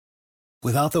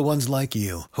Without the ones like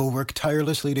you, who work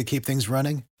tirelessly to keep things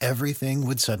running, everything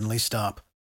would suddenly stop.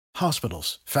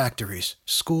 Hospitals, factories,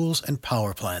 schools, and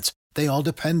power plants, they all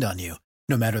depend on you.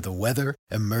 No matter the weather,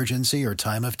 emergency, or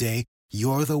time of day,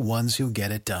 you're the ones who get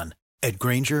it done. At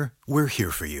Grainger, we're here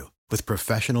for you with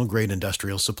professional-grade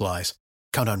industrial supplies.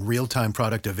 Count on real-time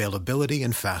product availability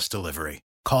and fast delivery.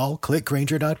 Call,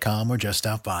 clickgrainger.com, or just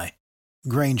stop by.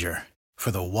 Grainger, for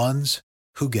the ones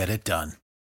who get it done.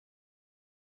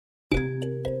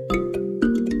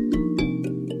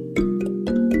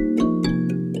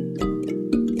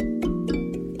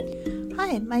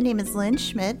 Hi, my name is Lynn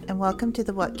Schmidt, and welcome to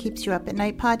the What Keeps You Up at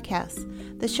Night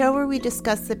podcast, the show where we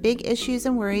discuss the big issues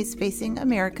and worries facing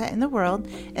America and the world,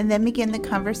 and then begin the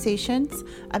conversations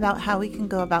about how we can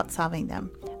go about solving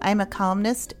them. I am a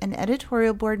columnist and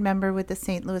editorial board member with the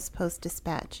St. Louis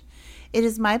Post-Dispatch. It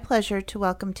is my pleasure to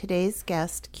welcome today's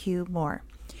guest, Q Moore.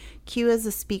 Q is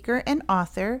a speaker and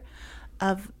author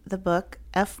of the book,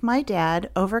 F My Dad,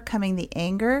 Overcoming the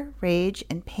Anger, Rage,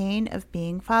 and Pain of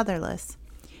Being Fatherless.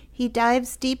 He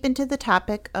dives deep into the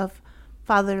topic of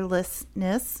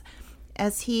fatherlessness,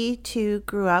 as he too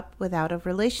grew up without a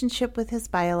relationship with his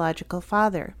biological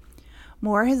father.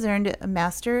 Moore has earned a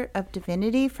Master of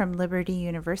Divinity from Liberty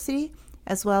University,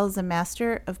 as well as a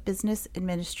Master of Business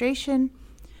Administration.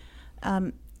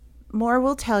 Moore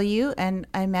will tell you, and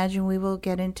I imagine we will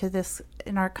get into this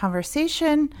in our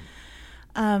conversation,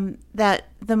 that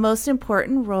the most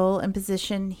important role and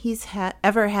position he's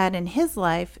ever had in his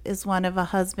life is one of a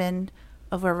husband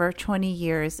of over 20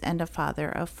 years and a father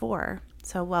of 4.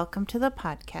 So welcome to the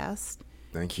podcast.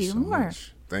 Thank you so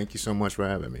much. Thank you so much for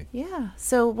having me. Yeah.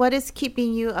 So what is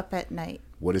keeping you up at night?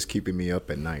 What is keeping me up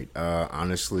at night?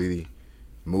 Honestly,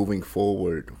 moving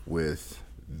forward with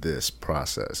this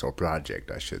process or project,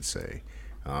 I should say,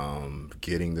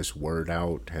 getting this word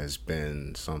out has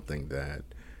been something that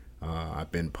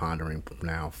I've been pondering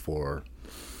now for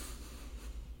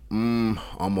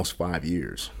almost 5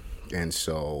 years. And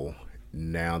so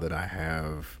now that I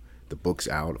have the books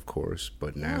out, of course,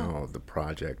 but now the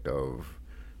project of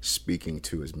speaking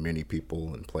to as many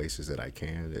people and places that I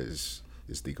can is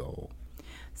the goal.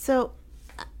 So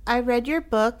I read your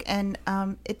book, and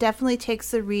it definitely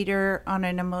takes the reader on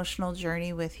an emotional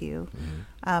journey with you.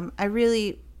 Mm-hmm. I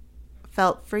really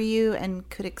felt for you and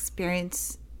could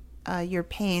experience your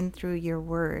pain through your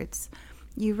words.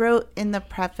 You wrote in the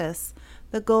preface,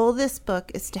 "The goal of this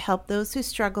book is to help those who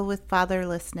struggle with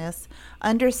fatherlessness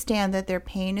understand that their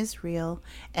pain is real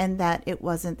and that it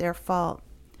wasn't their fault.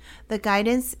 The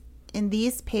guidance in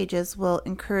these pages will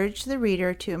encourage the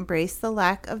reader to embrace the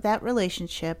lack of that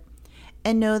relationship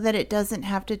and know that it doesn't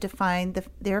have to define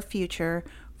their future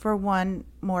for one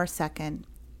more second.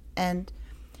 And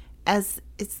as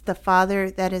it's the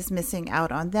father that is missing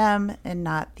out on them and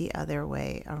not the other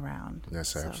way around."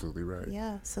 That's absolutely right.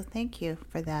 Yeah, so thank you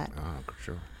for that. For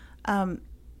sure.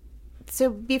 So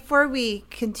before we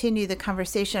continue the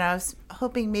conversation, I was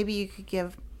hoping maybe you could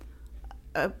give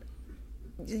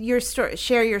your story,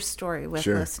 share your story with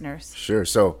listeners. Sure.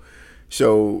 So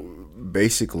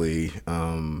basically,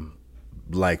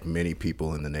 like many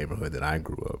people in the neighborhood that I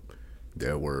grew up,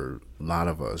 there were a lot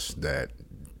of us that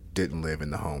didn't live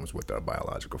in the homes with our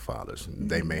biological fathers. Mm-hmm.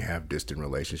 They may have distant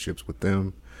relationships with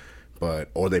them,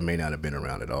 or they may not have been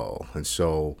around at all. And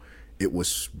so it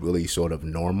was really sort of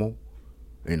normal,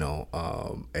 a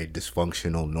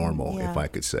dysfunctional normal, if I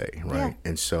could say, right? Yeah.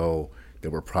 And so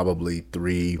there were probably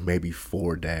 3, maybe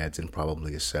 4 dads in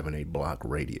probably a 7-8 block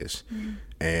radius. Mm-hmm.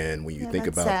 And when you think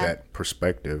about that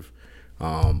perspective,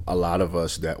 a lot of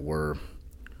us that were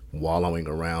wallowing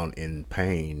around in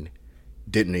pain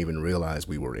didn't even realize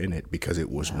we were in it because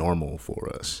it was normal for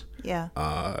us. Yeah.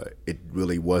 It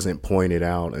really wasn't pointed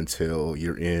out until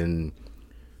you're in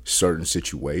certain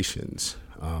situations,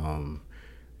 a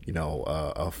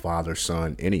father,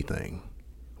 son, anything,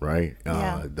 right?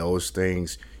 Those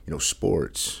things,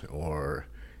 sports or,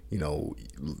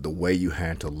 the way you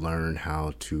had to learn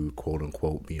how to, quote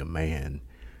unquote, be a man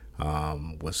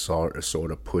was sort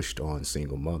of pushed on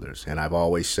single mothers. And I've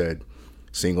always said,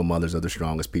 single mothers are the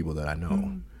strongest people that I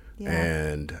know.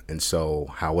 And so,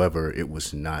 however, it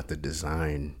was not the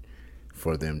design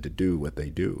for them to do what they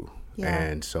do. Yeah.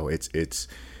 And so it's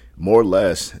more or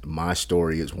less, my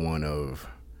story is one of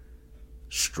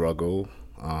struggle,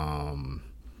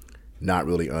 not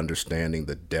really understanding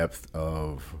the depth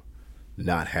of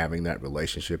not having that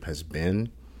relationship has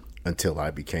been until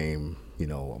I became,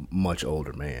 a much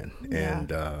older man. Yeah. And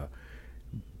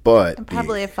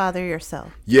probably a father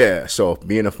yourself. Yeah. So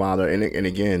being a father, and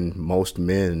again, most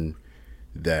men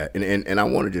and I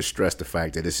want to just stress the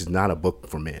fact that this is not a book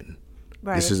for men.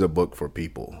 Right. This is a book for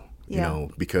people.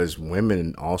 because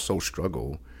women also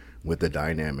struggle with the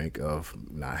dynamic of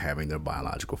not having their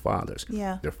biological fathers.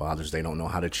 Yeah. Their fathers, they don't know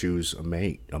how to choose a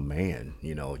man,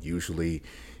 usually,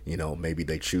 maybe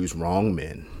they choose wrong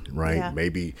men, right? Yeah.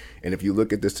 Maybe, and if you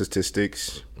look at the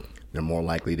statistics, they're more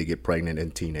likely to get pregnant in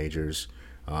teenagers.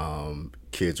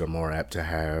 Kids are more apt to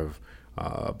have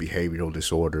behavioral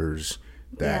disorders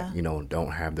that,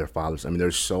 don't have their fathers. I mean,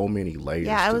 there's so many layers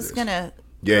to I was this. going to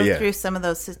go through some of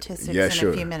those statistics in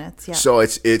a few minutes. Yeah. So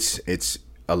it's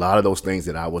a lot of those things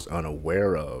that I was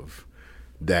unaware of,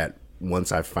 that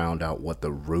once I found out what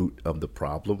the root of the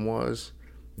problem was,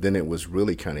 then it was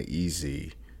really kind of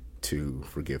easy to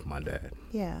forgive my dad.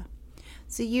 Yeah.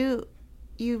 So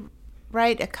you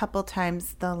write a couple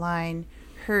times the line,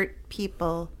 hurt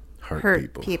people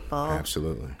hurt people.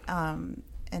 Absolutely. And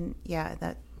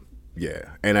that. Yeah.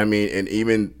 And I mean, and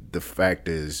even the fact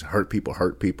is, hurt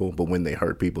people, but when they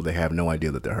hurt people, they have no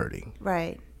idea that they're hurting.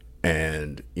 Right.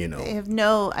 And, they have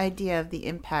no idea of the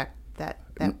impact that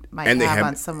might have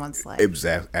on someone's life.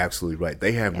 Exactly. Absolutely right.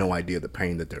 They have no idea the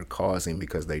pain that they're causing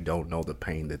because they don't know the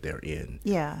pain that they're in.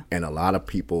 Yeah. And a lot of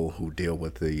people who deal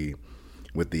with the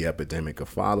epidemic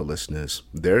of fatherlessness,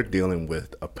 they're dealing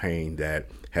with a pain that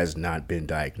has not been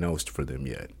diagnosed for them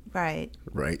yet. Right.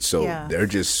 Right. So they're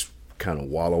just kind of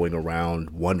wallowing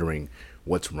around wondering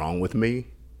what's wrong with me,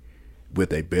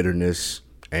 with a bitterness,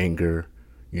 anger,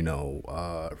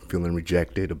 feeling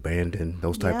rejected, abandoned,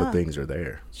 those type of things are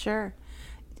there. Sure.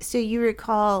 So you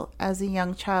recall as a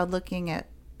young child looking at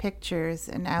pictures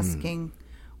and asking,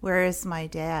 where is my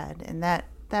dad? And that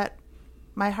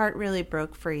my heart really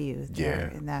broke for you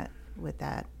there with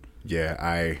that. Yeah,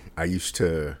 I used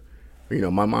to,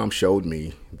 my mom showed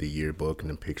me the yearbook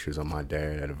and the pictures of my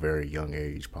dad at a very young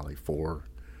age, probably 4,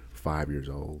 5 years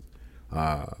old.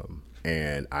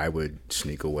 And I would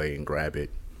sneak away and grab it,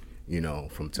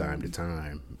 from time to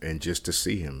time, and just to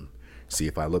see him, see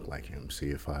if I look like him, see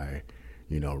if I,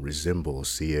 resemble,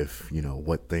 see if,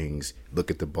 what things,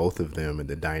 look at the both of them and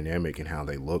the dynamic and how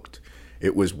they looked.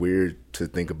 It was weird to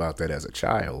think about that as a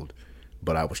child,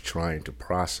 but I was trying to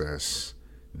process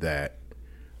that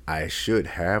I should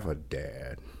have a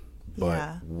dad,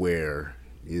 but where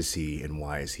is he and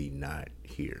why is he not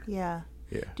here? Yeah.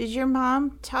 Yeah. Did your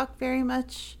mom talk very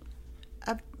much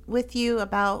with you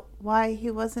about why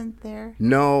he wasn't there?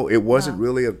 No, it wasn't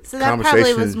really a so conversation. That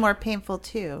probably was more painful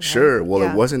too. Right? Sure. Well,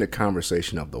 it wasn't a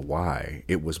conversation of the why.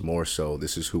 It was more so,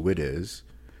 this is who it is.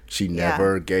 She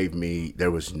never gave me,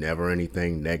 there was never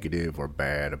anything negative or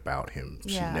bad about him.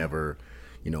 She never,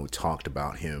 talked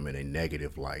about him in a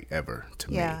negative light ever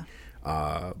to me.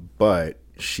 But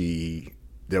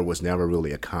there was never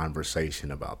really a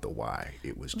conversation about the why.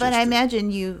 It was just. But I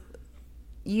imagine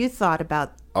you thought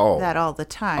about that all the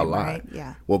time, a lot. Right?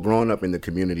 Yeah. Well, growing up in the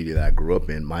community that I grew up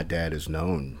in, my dad is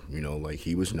known,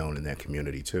 he was known in that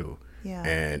community too. Yeah.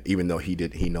 And even though he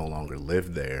no longer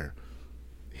lived there,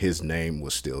 his name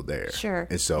was still there. Sure.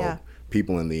 And so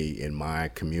people in my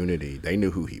community, they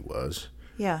knew who he was.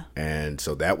 Yeah. And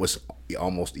so that was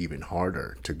almost even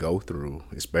harder to go through,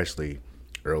 especially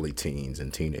early teens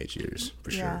and teenage years,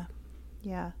 for sure.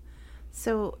 Yeah.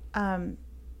 So,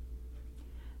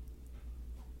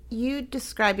 you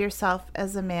describe yourself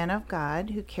as a man of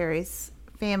God who carries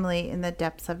family in the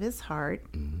depths of his heart.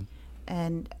 Mm-hmm.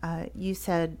 And you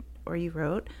said, or you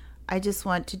wrote, I just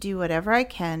want to do whatever I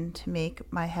can to make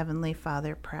my Heavenly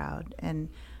Father proud. And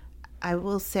I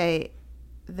will say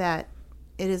that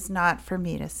it is not for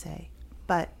me to say,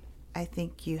 but I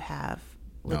think you have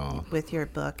with your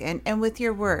book and with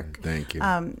your work. Thank you.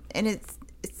 And it's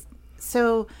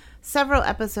so several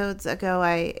episodes ago,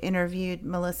 I interviewed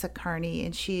Melissa Carney,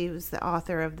 and she was the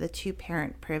author of The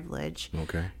Two-Parent Privilege.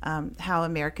 Okay. How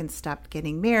Americans stopped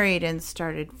getting married and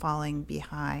started falling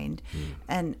behind.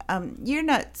 And you're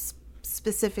not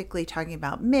specifically talking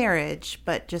about marriage,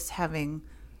 but just having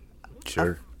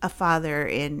a father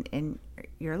in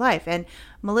your life. And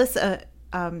Melissa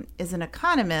is an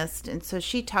economist, and so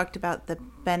she talked about the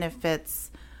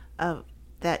benefits of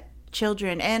that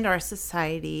children and our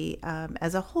society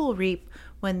as a whole reap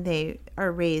when they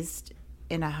are raised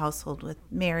in a household with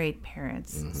married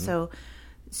parents. Mm-hmm. So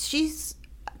she's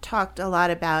talked a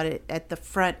lot about it at the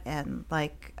front end,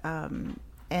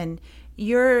 and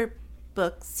your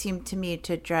book seemed to me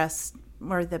to address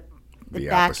more the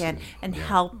back opposite. End and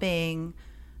helping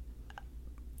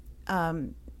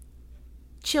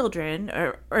children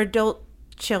or adult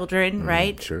children,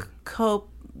 right? Sure. Cope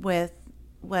with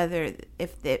whether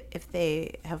if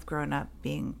they have grown up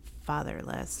being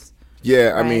fatherless.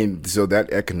 Yeah, right? I mean, so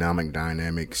that economic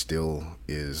dynamic still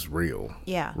is real.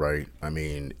 Yeah. Right? I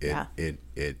mean,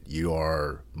 you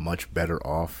are much better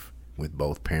off with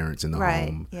both parents in the Right,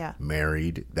 home, yeah.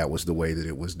 married. That was the way that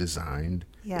it was designed,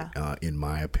 in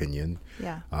my opinion.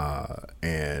 Yeah.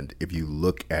 And if you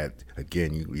look at,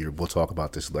 again, we'll talk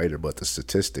about this later, but the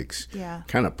statistics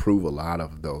kind of prove a lot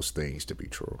of those things to be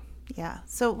true. Yeah.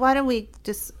 So why don't we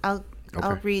just, I'll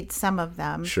read some of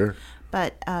them. Sure.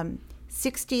 But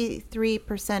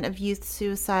 63% of youth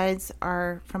suicides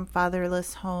are from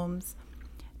fatherless homes.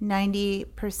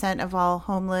 90% of all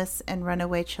homeless and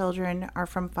runaway children are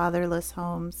from fatherless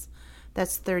homes.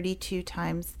 That's 32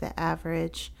 times the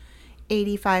average.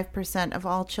 85% of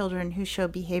all children who show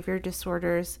behavior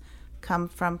disorders come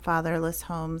from fatherless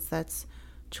homes. That's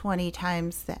 20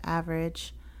 times the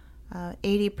average.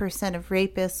 80% of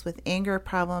rapists with anger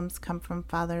problems come from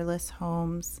fatherless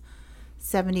homes.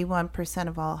 71%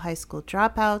 of all high school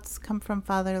dropouts come from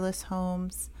fatherless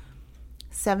homes.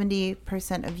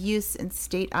 70% of youths in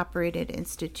state-operated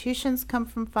institutions come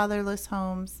from fatherless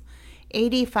homes.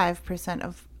 85%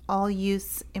 of all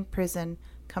youths in prison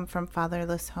come from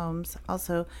fatherless homes,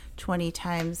 also 20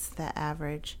 times the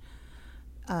average.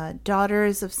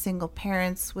 Daughters of single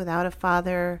parents without a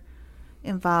father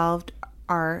involved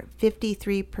are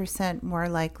 53% more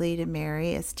likely to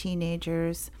marry as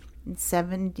teenagers.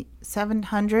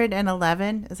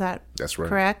 711, is that That's right.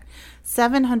 correct?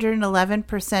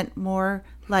 711% more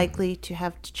likely to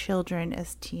have children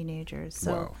as teenagers.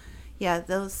 So, Wow. yeah,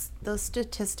 those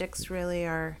statistics really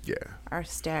are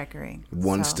staggering.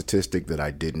 One statistic that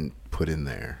I didn't put in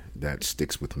there that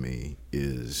sticks with me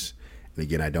is, and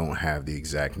again, I don't have the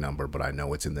exact number, but I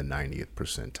know it's in the 90th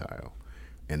percentile,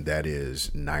 and that is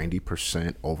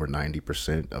 90%, over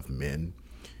 90% of men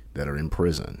that are in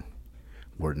prison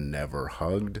were never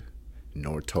hugged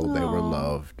nor told they were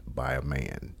loved by a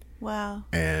man. Wow.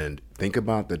 And think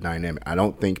about the dynamic. I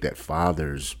don't think that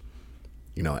fathers,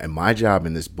 and my job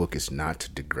in this book is not to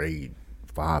degrade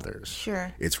fathers.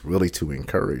 Sure. It's really to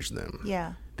encourage them.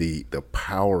 Yeah. The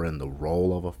power and the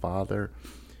role of a father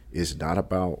is not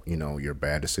about, your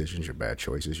bad decisions, your bad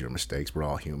choices, your mistakes. We're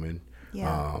all human.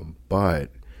 Yeah.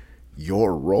 But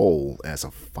your role as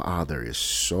a father is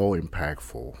so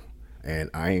impactful.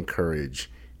 And I encourage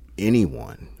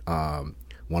anyone.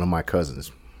 One of my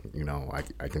cousins,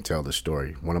 I can tell the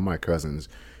story. One of my cousins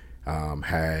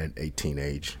had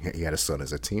he had a son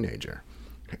as a teenager.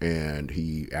 And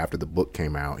after the book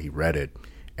came out, he read it.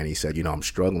 And he said, I'm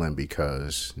struggling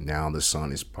because now the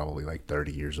son is probably like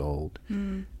 30 years old.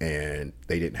 And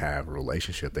they didn't have a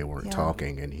relationship. They weren't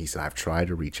talking. And he said, I've tried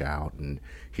to reach out and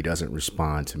he doesn't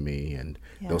respond to me and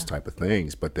those type of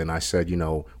things. But then I said,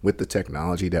 with the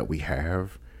technology that we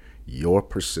have, your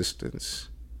persistence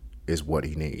is what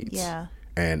he needs. Yeah.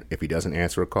 And if he doesn't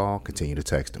answer a call, continue to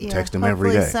text him. Yeah. Text him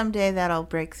every day. Hopefully someday that'll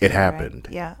break through. It happened.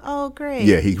 Right? Yeah. Oh, great.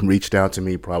 Yeah, he reached out to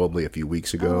me probably a few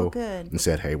weeks ago good. and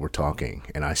said, hey, we're talking.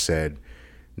 And I said,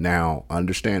 now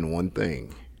understand one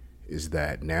thing is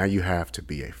that now you have to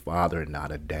be a father,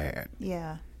 not a dad.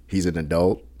 Yeah. He's an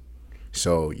adult,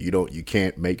 so you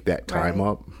can't make that time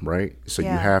up, right? So you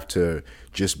have to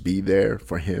just be there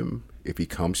for him. If he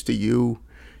comes to you,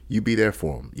 you be there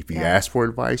for him. If he asks for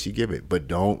advice, you give it, but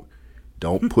don't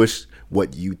push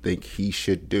what you think he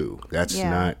should do. That's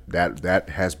not that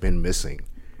has been missing.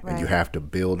 And you have to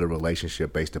build a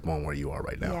relationship based upon where you are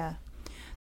right now. Yeah.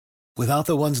 Without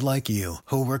the ones like you,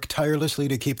 who work tirelessly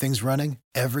to keep things running,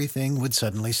 everything would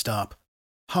suddenly stop.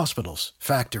 Hospitals,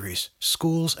 factories,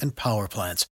 schools, and power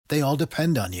plants, they all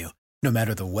depend on you. No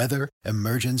matter the weather,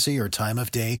 emergency, or time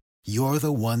of day, you're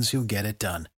the ones who get it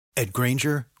done. At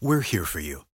Grainger, we're here for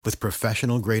you with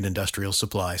professional-grade industrial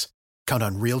supplies. Count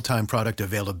on real-time product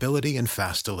availability and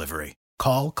fast delivery.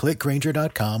 Call,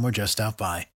 clickgrainger.com, or just stop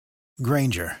by.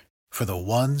 Grainger, for the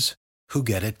ones who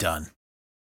get it done.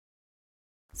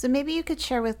 So maybe you could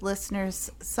share with listeners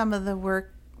some of the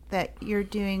work that you're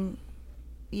doing.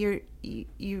 You're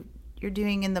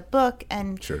doing in the book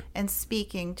and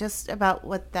speaking, just about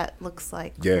what that looks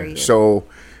like. For you. So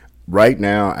right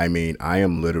now, I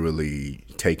am literally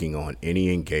taking on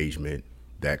any engagement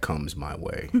that comes my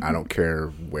way. I don't care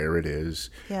where it is.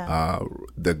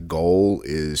 The goal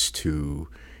is to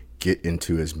get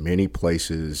into as many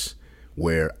places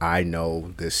where I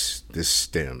know this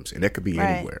stems, and it could be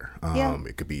anywhere.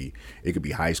 It could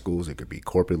be high schools, it could be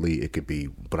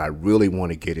corporately, but I really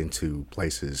want to get into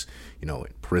places, in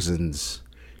prisons,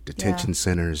 detention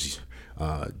centers,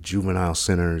 juvenile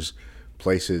centers,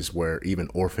 places where even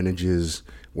orphanages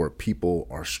where people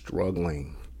are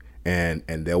struggling. And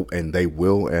they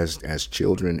will as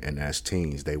children and as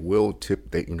teens, they will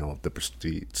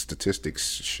the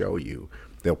statistics show you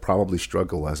they'll probably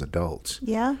struggle as adults.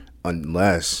 Yeah.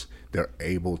 Unless they're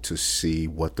able to see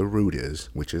what the root is,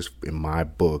 which is, in my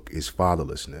book, is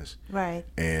fatherlessness. Right.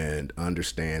 And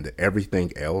understand that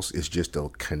everything else is just a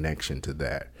connection to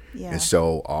that. Yeah. And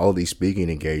so all of these speaking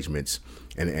engagements,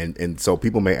 and so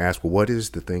people may ask, well, what is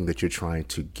the thing that you're trying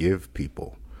to give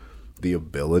people? The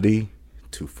ability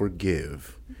to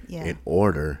forgive in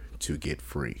order to get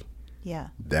free. Yeah.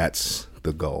 That's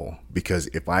the goal. Because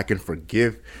if I can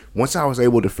forgive, once I was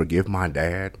able to forgive my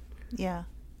dad. Yeah.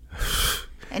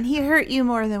 And he hurt you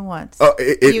more than once.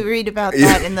 You read about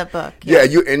that in the book. Yeah.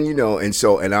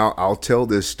 I'll tell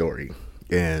this story,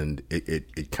 and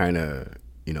it kind of,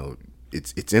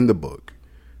 it's in the book,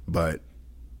 but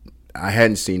I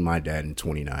hadn't seen my dad in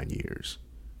 29 years.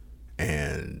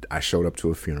 And I showed up to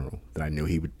a funeral that I knew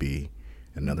he would be,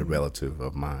 another relative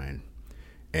of mine.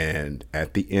 And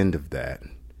at the end of that,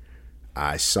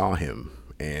 I saw him,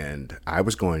 and I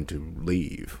was going to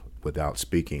leave without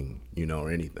speaking,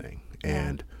 or anything.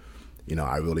 And,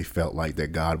 I really felt like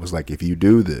that God was like, if you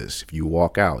do this, if you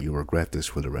walk out, you'll regret this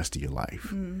for the rest of your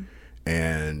life.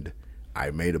 And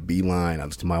I made a beeline. I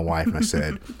looked to my wife and I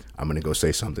said, I'm going to go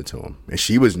say something to him. And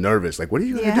she was nervous. Like, what are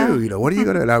you going to do? What are you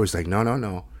going to do? And I was like,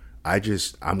 no. I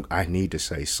need to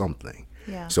say something.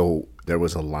 Yeah. So there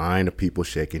was a line of people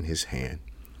shaking his hand,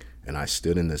 and I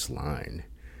stood in this line.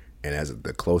 And as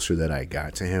the closer that I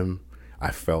got to him, I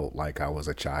felt like I was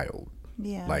a child.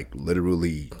 Yeah. Like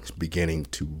literally beginning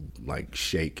to like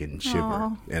shake and shiver.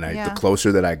 Aww. And the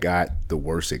closer that I got, the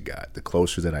worse it got. The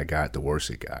closer that I got, the worse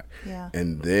it got. Yeah.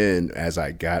 And then as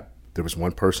there was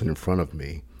one person in front of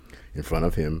me, in front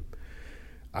of him.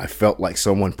 I felt like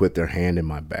someone put their hand in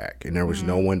my back, and there was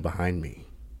no one behind me.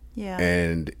 Yeah.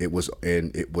 And it was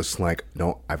like,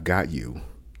 no, I've got you.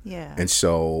 Yeah. And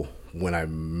so when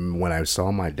I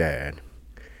saw my dad,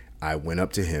 I went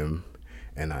up to him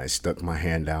and I stuck my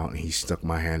hand out, and he stuck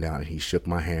my hand out, and he shook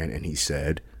my hand, and he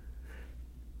said,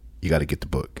 you got to get the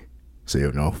book. So,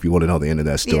 if you want to know the end of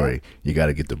that story, you got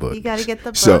to get the book. You got to get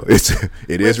the book. So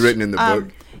it is written in the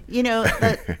book.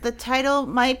 The title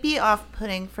might be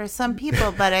off-putting for some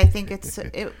people, but I think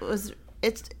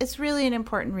it's really an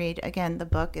important read. Again, the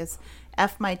book is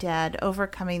F My Dad: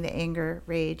 Overcoming the Anger,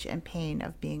 Rage, and Pain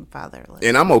of Being Fatherless.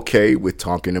 And I'm okay with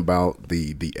talking about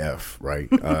the F, right?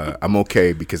 I'm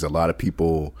okay because a lot of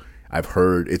people, I've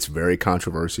heard it's very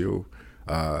controversial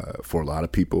for a lot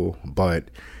of people, but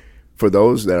for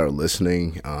those that are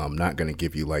listening, I'm not going to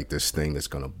give you like this thing that's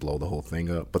going to blow the whole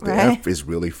thing up, but the F is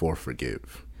really for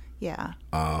forgive. Yeah.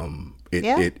 And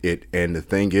the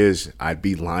thing is, I'd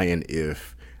be lying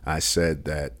if I said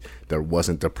that there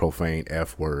wasn't the profane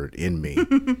F word in me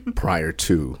prior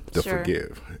to the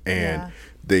forgive. And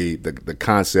the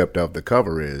concept of the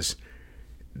cover is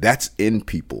that's in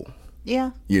people.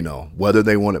 Yeah. Whether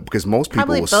they want it, because most people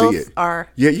will see it. Are.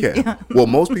 Yeah. Well,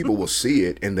 most people will see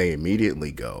it and they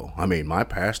immediately go. I mean, my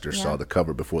pastor saw the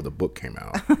cover before the book came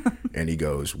out, and he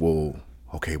goes, well,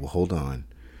 hold on.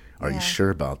 Are you sure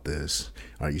about this?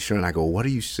 Are you sure? And I go, what are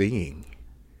you seeing?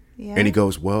 Yeah. And he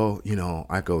goes, well,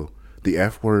 I go, the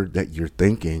F word that you're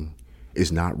thinking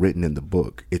is not written in the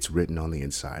book. It's written on the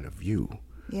inside of you.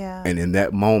 Yeah. And in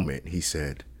that moment, he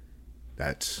said,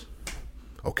 that's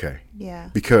okay. Yeah.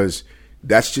 Because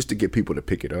that's just to get people to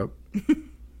pick it up,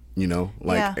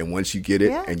 and once you get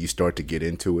it and you start to get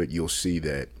into it, you'll see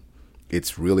that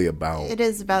it's really about. It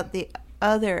is about the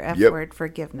other F word,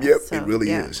 forgiveness. Yep, so, it really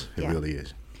is. It really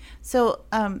is. So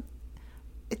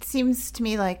it seems to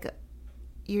me like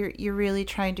you're really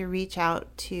trying to reach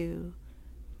out to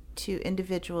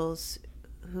individuals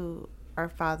who are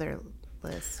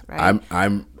fatherless, right?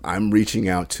 I'm reaching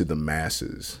out to the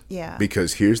masses. Yeah.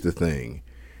 Because here's the thing.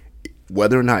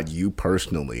 Whether or not you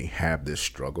personally have this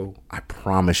struggle, I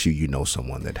promise you know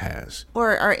someone that has.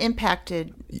 Or are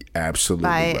impacted absolutely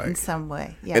by it in some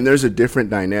way. Yeah. And there's a different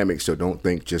dynamic, so don't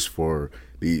think just for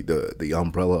the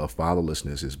umbrella of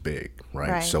fatherlessness is big,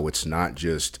 right? So it's not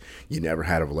just you never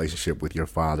had a relationship with your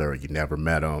father, or you never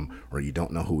met him, or you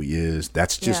don't know who he is.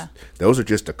 That's just those are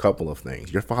just a couple of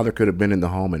things. Your father could have been in the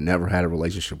home and never had a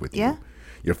relationship with you.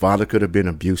 Your father could have been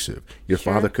abusive. Your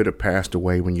father could have passed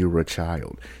away when you were a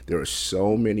child. There are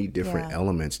so many different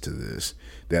elements to this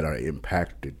that are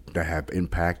impacted, that have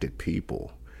impacted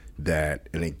people that,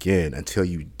 and again, until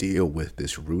you deal with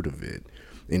this root of it,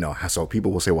 so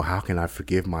people will say, well, how can I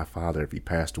forgive my father if he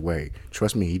passed away?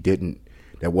 Trust me, he didn't.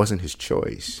 That wasn't his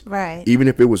choice. Right. Even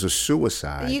if it was a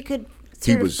suicide. You could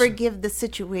sort of forgive the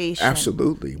situation.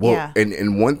 Absolutely. Well,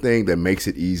 and one thing that makes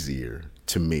it easier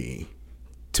to me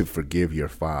to forgive your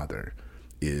father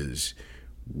is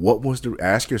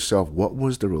ask yourself, what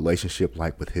was the relationship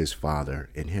like with his father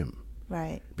and him?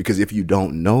 Right. Because if you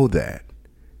don't know that,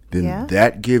 then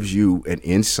that gives you an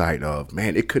insight of,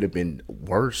 man, it could have been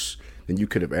worse than you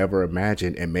could have ever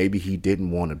imagined. And maybe he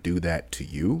didn't want to do that to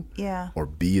you or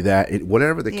be that,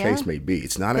 whatever the case may be.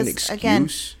 It's not an excuse. Again,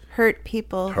 hurt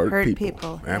people.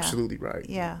 Absolutely right.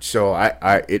 Yeah. So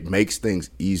it makes things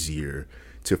easier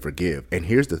to forgive. And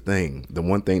here's the thing. The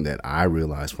one thing that I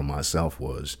realized for myself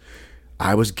was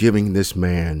I was giving this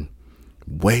man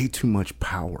way too much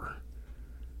power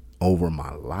over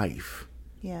my life.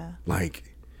 Yeah.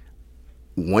 Like,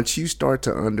 once you start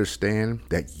to understand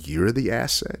that you're the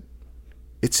asset,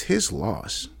 it's his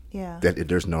loss. Yeah. That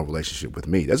there's no relationship with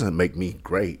me. It doesn't make me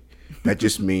great. That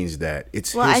just means that it's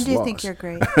his loss. Well, I do think you're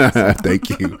great. So. Thank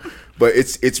you. But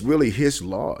it's really his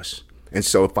loss. And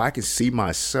so if I can see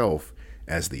myself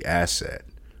as the asset,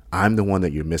 I'm the one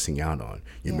that you're missing out on.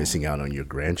 You're missing out on your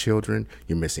grandchildren.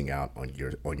 You're missing out on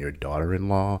your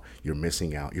daughter-in-law. You're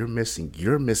missing out. You're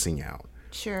missing out.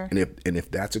 Sure. And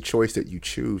if that's a choice that you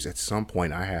choose, at some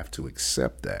point I have to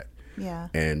accept that. Yeah.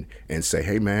 And say,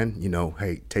 hey man,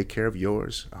 hey, take care of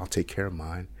yours. I'll take care of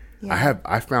mine. Yeah.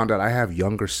 I found out I have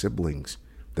younger siblings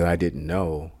that I didn't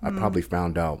know. I probably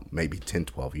found out maybe 10,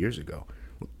 12 years ago.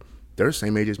 They're the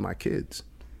same age as my kids.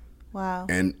 Wow.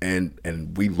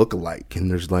 And we look alike,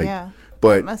 and there's like,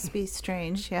 but it must be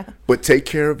strange. Yeah. But take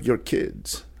care of your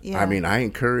kids. Yeah. I mean, I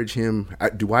encourage him. I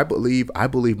believe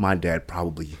my dad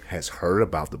probably has heard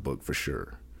about the book for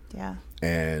sure. Yeah.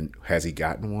 And has he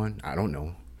gotten one? I don't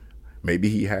know. Maybe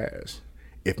he has.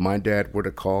 If my dad were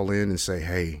to call in and say,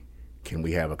 hey, can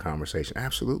we have a conversation?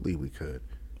 Absolutely, we could.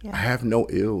 Yeah. I have no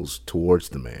ills towards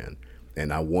the man,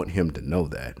 and I want him to know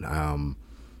that.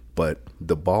 But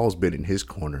the ball's been in his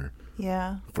corner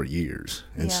for years.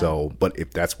 And so, but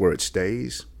if that's where it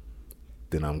stays,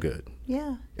 then I'm good.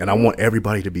 Yeah. And I want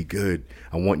everybody to be good.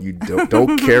 I want you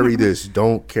don't carry this.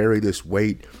 Don't carry this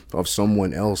weight of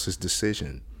someone else's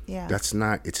decision. Yeah. It's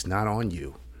not on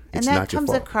you. It's and that not your comes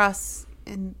fault. Across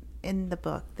in the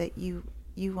book that you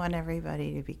want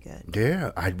everybody to be good.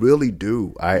 Yeah, I really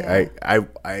do.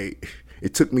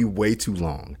 It took me way too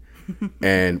long.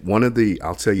 And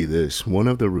I'll tell you this, one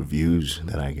of the reviews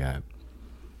that I got,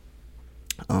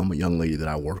 a young lady that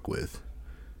I work with,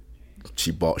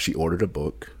 she ordered a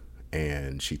book,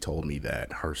 and she told me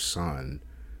that her son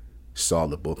saw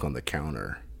the book on the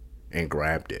counter and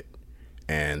grabbed it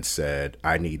and said,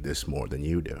 I need this more than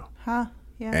you do. Huh?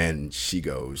 Yeah. And she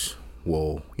goes,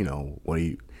 well, what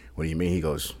do you mean? He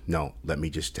goes, no, let me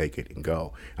just take it and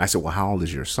go. I said, well, how old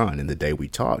is your son? And the day we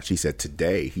talked, she said,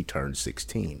 today he turned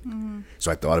 16. Mm-hmm.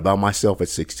 So I thought about myself at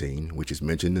 16, which is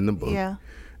mentioned in the book. Yeah.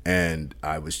 And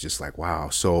I was just like, wow.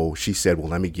 So she said, well,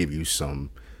 let me give you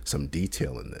some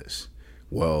detail in this.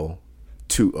 Well,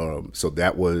 so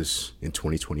that was in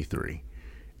 2023.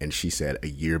 And she said a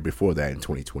year before that, in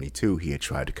 2022, he had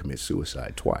tried to commit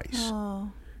suicide twice.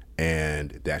 Oh.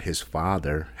 And that his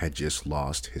father had just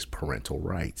lost his parental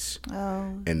rights.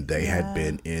 Oh, and they had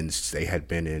been in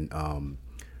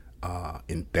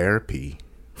therapy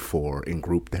in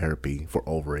group therapy for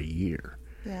over a year.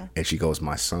 Yeah. And she goes,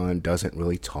 my son doesn't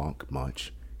really talk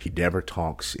much. He never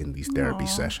talks in these therapy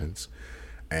sessions.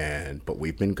 But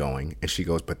we've been going. And she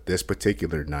goes, but this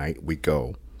particular night we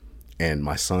go, and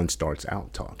my son starts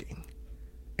out talking.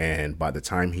 And by the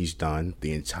time he's done,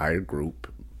 the entire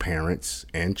group, parents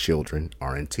and children,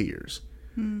 are in tears.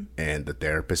 And the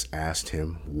therapist asked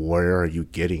him, where are you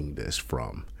getting this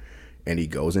from? And he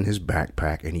goes in his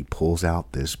backpack and he pulls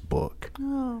out this book.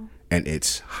 Oh. And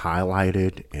it's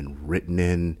highlighted and written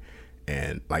in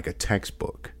and like a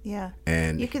textbook. Yeah.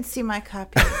 And you can see my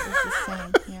copy. It's the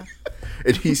same. Yeah.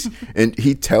 And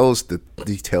he tells the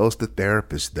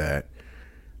therapist that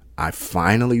I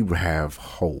finally have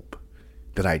hope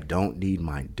that I don't need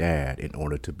my dad in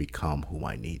order to become who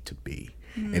I need to be.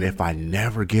 And if I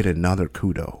never get another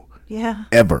kudo,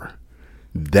 ever,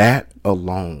 that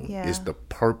alone is the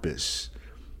purpose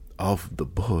of the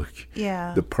book.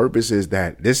 Yeah. The purpose is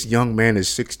that this young man is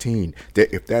 16.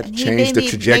 That if that changed the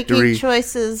trajectory, making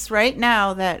choices right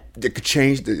now that could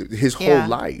change his whole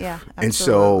life. Yeah,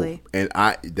 absolutely. And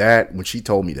so, when she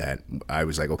told me that, I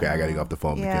was like, okay, I got to get off the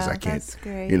phone because I can't. That's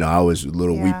great. I was a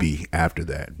little weepy after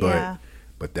that,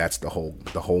 but that's the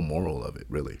whole moral of it,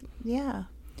 really. Yeah.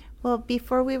 Well,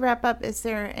 before we wrap up, is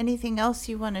there anything else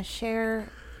you want to share?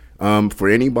 For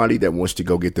anybody that wants to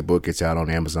go get the book, it's out on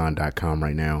Amazon.com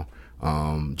right now.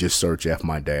 Just search F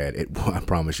My Dad. I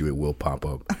promise you it will pop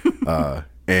up.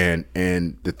 And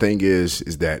the thing is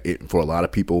that for a lot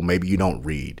of people, maybe you don't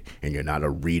read and you're not a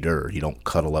reader. You don't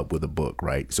cuddle up with a book,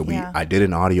 right? So I did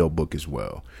an audio book as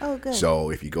well. Oh, good. So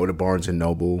if you go to Barnes &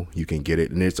 Noble, you can get it.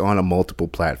 And it's on multiple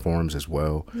platforms as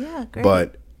well. Yeah, great.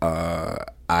 But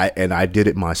I did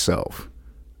it myself.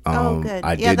 Good.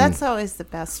 I Yeah, didn't. that's always the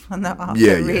best when the author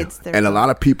Yeah, reads their and a book. lot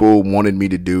of people wanted me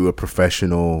to do a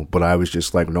professional, but I was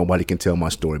just like, nobody can tell my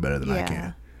story better than I Yeah,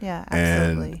 can. yeah,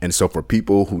 absolutely. And so for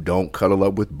people who don't cuddle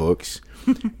up with books,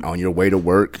 on your way to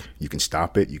work, you can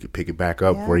stop it. You can pick it back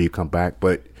up where you come back.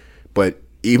 But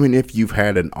even if you've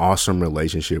had an awesome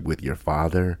relationship with your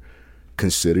father,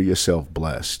 consider yourself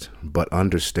blessed. But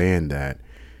understand that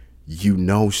you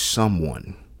know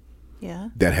someone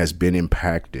that has been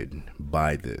impacted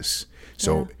by this.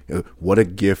 So what a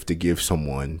gift to give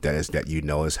someone that you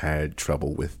know has had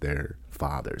trouble with their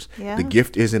fathers. Yeah. The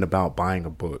gift isn't about buying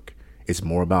a book. It's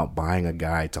more about buying a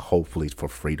guide to hopefully for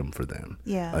freedom for them.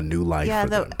 Yeah. A new life for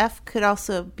them. Yeah, the F could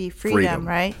also be freedom,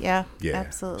 right? Yeah,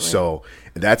 absolutely. So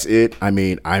that's it. I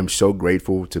mean, I'm so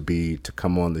grateful to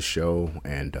come on the show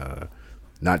and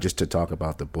not just to talk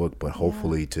about the book, but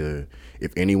hopefully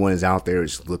if anyone is out there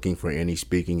is looking for any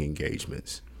speaking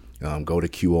engagements, go to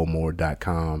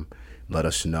qomore.com. Let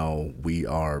us know. We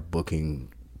are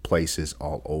booking places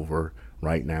all over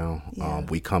right now. Yeah.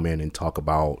 We come in and talk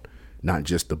about not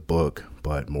just the book,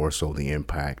 but more so the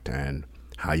impact and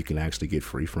how you can actually get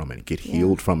free from it, get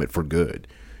healed from it for good,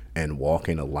 and walk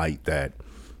in a light that,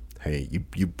 hey,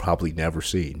 you probably never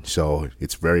seen. So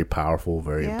it's very powerful,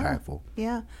 very impactful.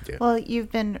 Yeah. Well,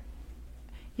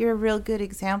 you're a real good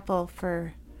example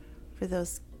for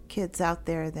those kids out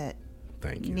there that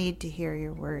need to hear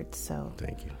your words. So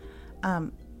thank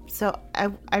you. So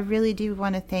I really do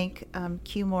want to thank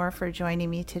Q Moore for joining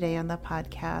me today on the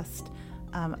podcast.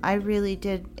 I really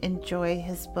did enjoy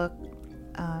his book.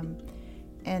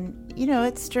 And,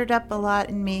 it stirred up a lot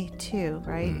in me too,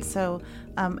 right? So,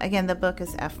 again, the book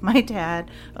is F My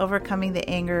Dad, Overcoming the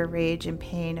Anger, Rage, and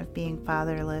Pain of Being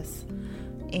Fatherless.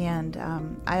 And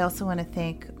I also want to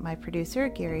thank my producer,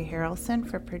 Gary Harrelson,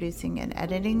 for producing and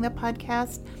editing the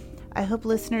podcast. I hope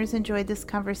listeners enjoyed this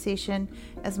conversation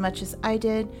as much as I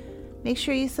did. Make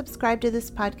sure you subscribe to this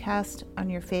podcast on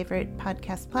your favorite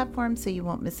podcast platform so you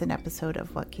won't miss an episode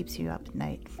of What Keeps You Up at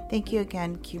Night. Thank you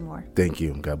again, Q Moore. Thank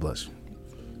you. God bless.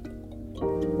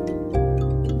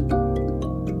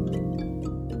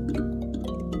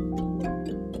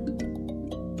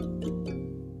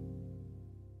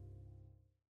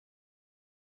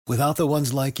 Without the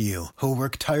ones like you, who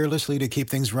work tirelessly to keep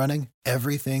things running,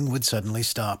 everything would suddenly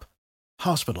stop.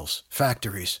 Hospitals,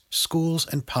 factories, schools,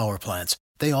 and power plants,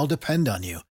 they all depend on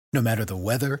you. No matter the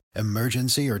weather,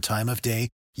 emergency, or time of day,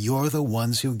 you're the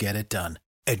ones who get it done.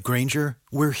 At Grainger,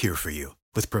 we're here for you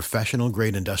with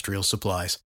professional-grade industrial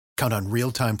supplies. Count on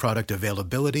real-time product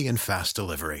availability and fast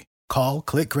delivery. Call,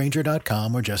 click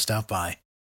Grainger.com, or just stop by.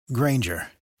 Grainger,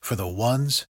 for the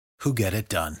ones who get it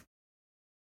done.